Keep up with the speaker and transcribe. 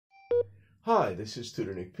Hi, this is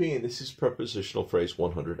Tutor Nick P, and this is prepositional phrase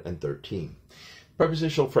 113.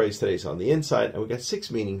 Prepositional phrase today is on the inside, and we got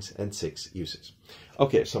 6 meanings and 6 uses.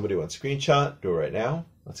 Okay, if somebody wants a screenshot, do it right now.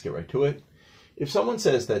 Let's get right to it. If someone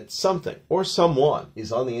says that something or someone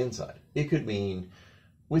is on the inside, it could mean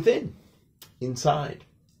within, inside,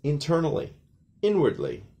 internally,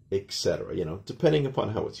 inwardly, etc., depending upon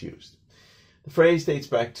how it's used. The phrase dates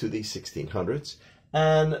back to the 1600s.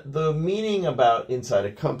 And the meaning about inside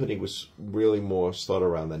a company was really more started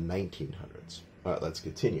around the 1900s. All right, let's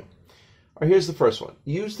continue. All right, here's the first one.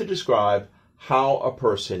 Used to describe how a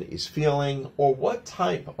person is feeling or what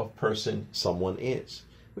type of person someone is.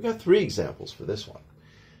 We got 3 examples for this one.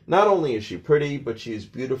 Not only is she pretty, but she is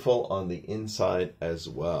beautiful on the inside as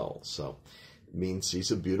well. So it means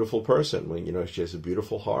she's a beautiful person when, she has a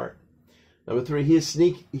beautiful heart. Number 3, he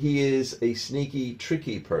is a sneaky,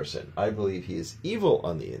 tricky person. I believe he is evil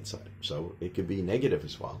on the inside, so it could be negative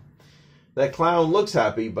as well. That clown looks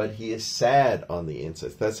happy, but he is sad on the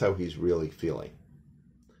inside. That's how he's really feeling.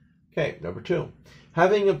 Okay, number 2,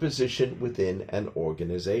 having a position within an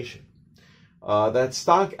organization. That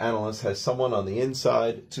stock analyst has someone on the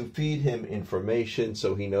inside to feed him information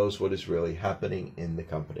so he knows what is really happening in the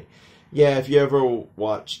company. Yeah, if you ever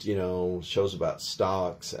watched, shows about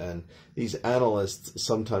stocks, and these analysts,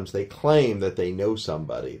 sometimes they claim that they know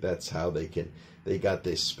somebody. That's how they got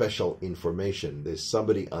this special information. There's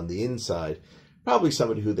somebody on the inside, probably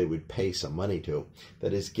somebody who they would pay some money to,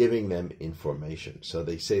 that is giving them information. So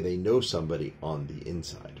they say they know somebody on the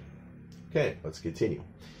inside. Okay, let's continue.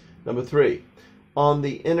 Number 3, on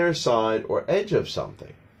the inner side or edge of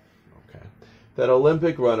something. That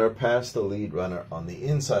Olympic runner passed the lead runner on the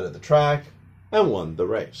inside of the track and won the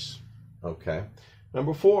race. Okay.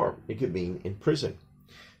 Number 4, it could mean in prison.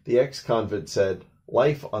 The ex-convict said,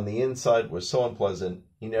 life on the inside was so unpleasant,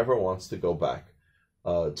 he never wants to go back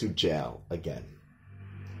to jail again.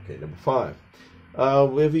 Okay, number 5.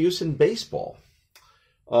 We have a use in baseball.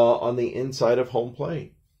 On the inside of home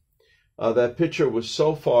plate. That pitcher was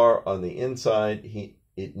so far on the inside,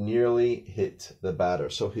 it nearly hit the batter.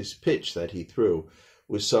 So his pitch that he threw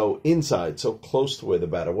was so inside, so close to where the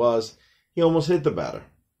batter was, he almost hit the batter.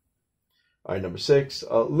 All right, number 6,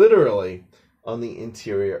 literally on the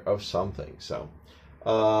interior of something. So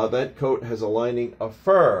that coat has a lining of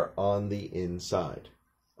fur on the inside.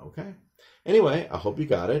 Okay. Anyway, I hope you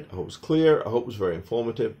got it. I hope it was clear. I hope it was very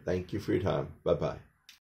informative. Thank you for your time. Bye-bye.